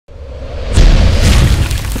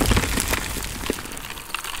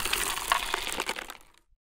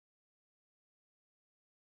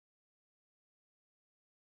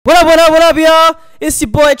What up, y'all? It's your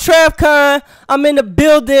boy Travcon. I'm in the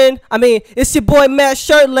building. It's your boy Matt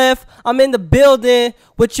Shurtleff. I'm in the building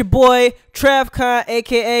with your boy Travcon,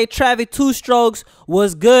 aka Travi Two Strokes.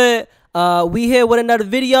 What's good? We here with another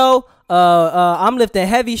video. I'm lifting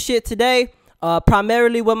heavy shit today,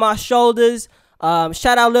 primarily with my shoulders.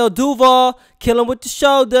 Shout out Lil Duval, killing with the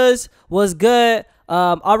shoulders. What's good?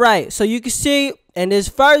 All right, so you can see in this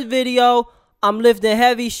first video, I'm lifting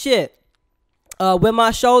heavy shit. With my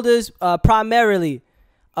shoulders, primarily.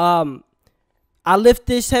 I lift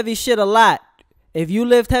this heavy shit a lot. If you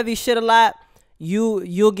lift heavy shit a lot,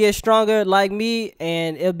 you'll get stronger like me,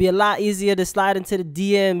 and it'll be a lot easier to slide into the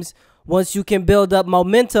DMs once you can build up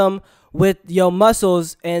momentum with your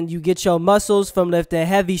muscles, and you get your muscles from lifting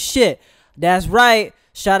heavy shit. That's right.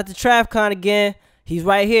 Shout out to Travcon again. He's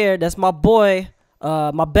right here. That's my boy.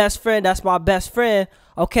 My best friend. That's my best friend.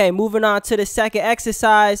 Okay, moving on to the second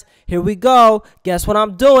exercise. Here we go. Guess what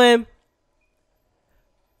I'm doing?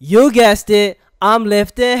 You guessed it. I'm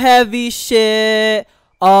lifting heavy shit.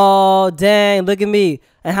 Oh, dang. Look at me.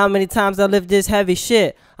 And how many times I lift this heavy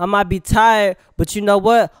shit. I might be tired, but you know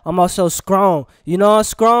what? I'm also strong. You know I'm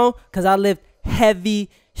strong? Because I lift heavy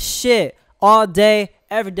shit all day,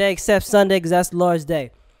 every day except Sunday, because that's the Lord's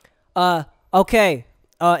Day. Okay.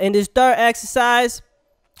 In this third exercise,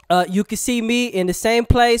 you can see me in the same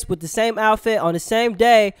place with the same outfit on the same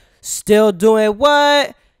day, still doing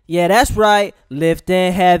what? Yeah, that's right,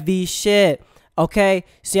 lifting heavy shit. Okay,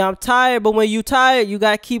 see, I'm tired, but when you tired, you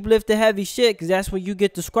gotta keep lifting heavy shit, because that's when you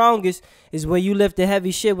get the strongest, is when you lift the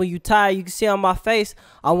heavy shit. When you tired, you can see on my face,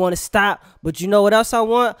 I want to stop, but you know what else I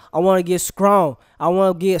want? I want to get strong. I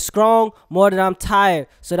want to get strong more than I'm tired,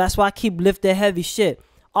 so that's why I keep lifting heavy shit.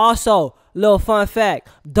 Also, little fun fact,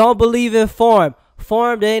 don't believe in form.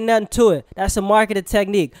 Form, there ain't nothing to it. That's a marketing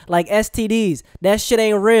technique. Like STDs. That shit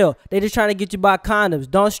ain't real. They just trying to get you by condoms.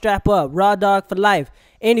 Don't strap up. Raw dog for life.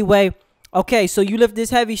 Anyway, okay, so you lift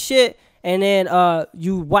this heavy shit, and then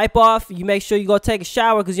you wipe off. You make sure you go take a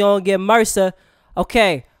shower because you don't get MRSA.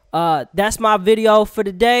 Okay, that's my video for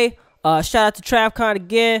today. Shout out to Travcon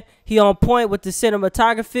again. He on point with the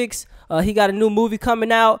cinematographics. He got a new movie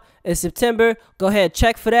coming out in September. Go ahead,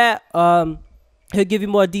 check for that. He'll give you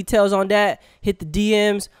more details on that. Hit the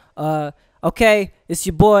DMs. Okay, it's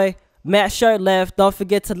your boy, Matt Shurtleff. Don't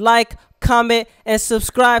forget to like, comment, and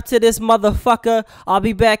subscribe to this motherfucker. I'll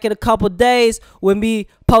be back in a couple days with me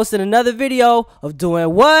posting another video of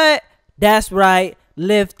doing what? That's right,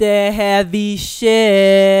 lifting heavy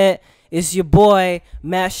shit. It's your boy,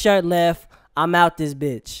 Matt Shurtleff. I'm out this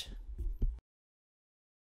bitch.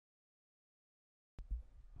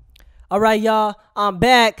 All right, y'all, I'm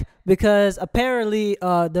back because apparently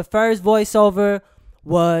the first voiceover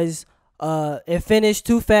was it finished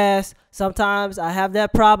too fast. Sometimes I have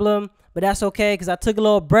that problem, but that's okay because I took a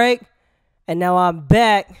little break, and now I'm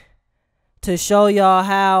back to show y'all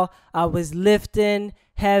how I was lifting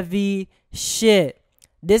heavy shit.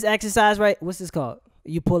 This exercise, right? What's this called?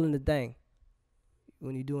 You pulling the thing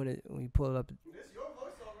when you doing it, when you pull it up. It's your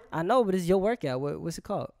voiceover. I know, but it's your workout. What's it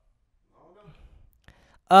called?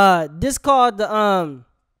 This called the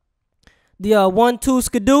 1-2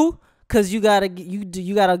 skidoo, cause you gotta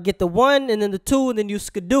get the 1 and then the 2 and then you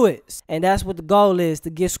skidoo it, and that's what the goal is, to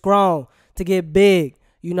get strong, to get big.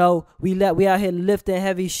 You know, we out here lifting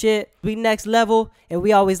heavy shit. We next level, and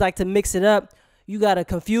we always like to mix it up. You gotta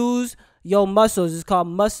confuse your muscles. It's called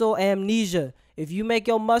muscle amnesia. If you make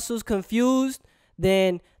your muscles confused,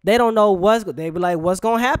 then they don't know they be like, what's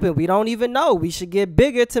gonna happen? We don't even know. We should get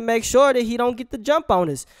bigger to make sure that he don't get the jump on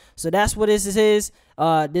us. So that's what this is.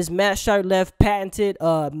 This Matt Shurtleff patented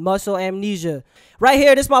muscle amnesia. Right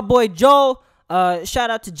here, this my boy Joel. Shout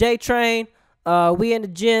out to J-Train. We in the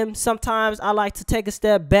gym. Sometimes I like to take a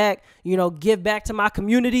step back, you know, give back to my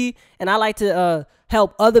community, and I like to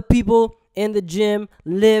help other people in the gym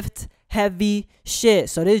lift heavy shit.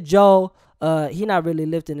 So this Joel, he not really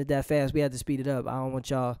lifting it that fast. We had to speed it up. I don't want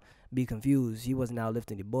y'all be confused. He wasn't out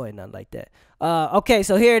lifting the boy, nothing like that. Okay,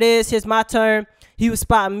 so here it is. Here's my turn. He was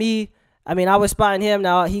spotting me. I was spotting him.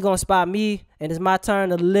 Now he gonna spot me, and it's my turn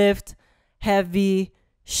to lift heavy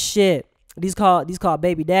shit. These called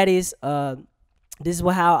baby daddies. This is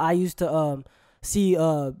how I used to see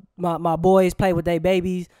my boys play with their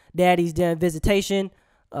babies, daddies during visitation.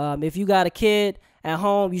 If you got a kid at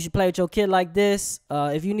home, you should play with your kid like this.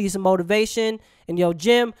 If you need some motivation in your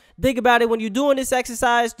gym, think about it when you're doing this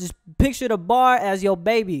exercise. Just picture the bar as your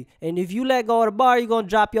baby. And if you let go of the bar, you're going to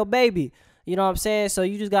drop your baby. You know what I'm saying? So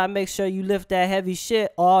you just got to make sure you lift that heavy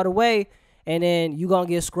shit all the way, and then you're going to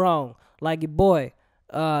get strong like your boy.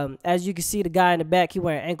 As you can see, the guy in the back, he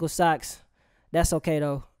wearing ankle socks. That's okay,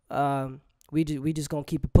 though. we just gonna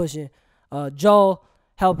keep it pushing. Joel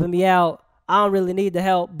helping me out. I don't really need the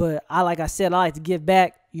help, but like I said, I like to give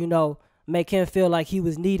back. You know, make him feel like he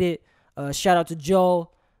was needed. Shout out to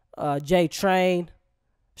Joel, J Train.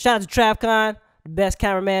 Shout out to TravCon, the best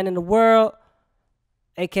cameraman in the world,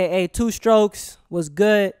 aka Two Strokes. Was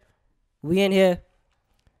good. We in here.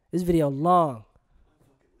 This video long.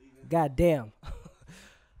 God damn.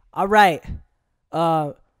 All right.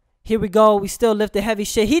 Here we go. We still lift the heavy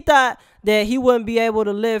shit. He thought that he wouldn't be able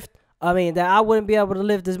to lift. That I wouldn't be able to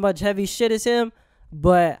lift as much heavy shit as him.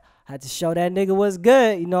 But I had to show that nigga what's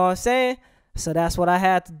good. You know what I'm saying? So that's what I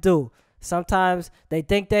had to do. Sometimes they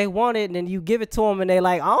think they want it, and then you give it to them, and they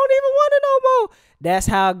like, I don't even want it no more. That's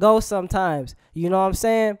how it goes sometimes. You know what I'm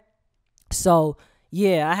saying? So,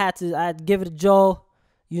 yeah, I had to give it to Joel.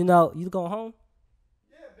 You know, you going home?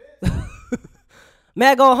 Yeah, bitch.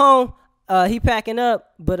 Matt go home. He packing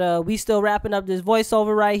up, but we still wrapping up this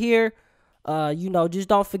voiceover right here. You know, just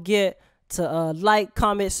don't forget to like,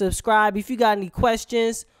 comment, subscribe. If you got any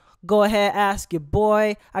questions, go ahead, ask your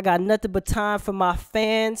boy. I got nothing but time for my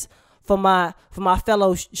fans, for my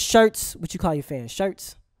fellow shirts. What you call your fans?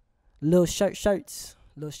 Shirts? Little shirts.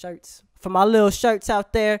 Little shirts. For my little shirts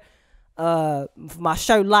out there, for my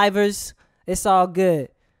Shurtleivers, it's all good.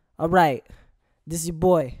 All right. This is your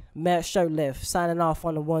boy, Matt Shurtleff, signing off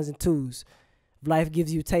on the ones and twos. If life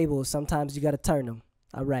gives you tables, sometimes you got to turn them.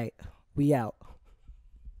 All right. We out.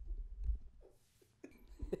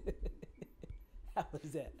 How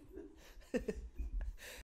was that?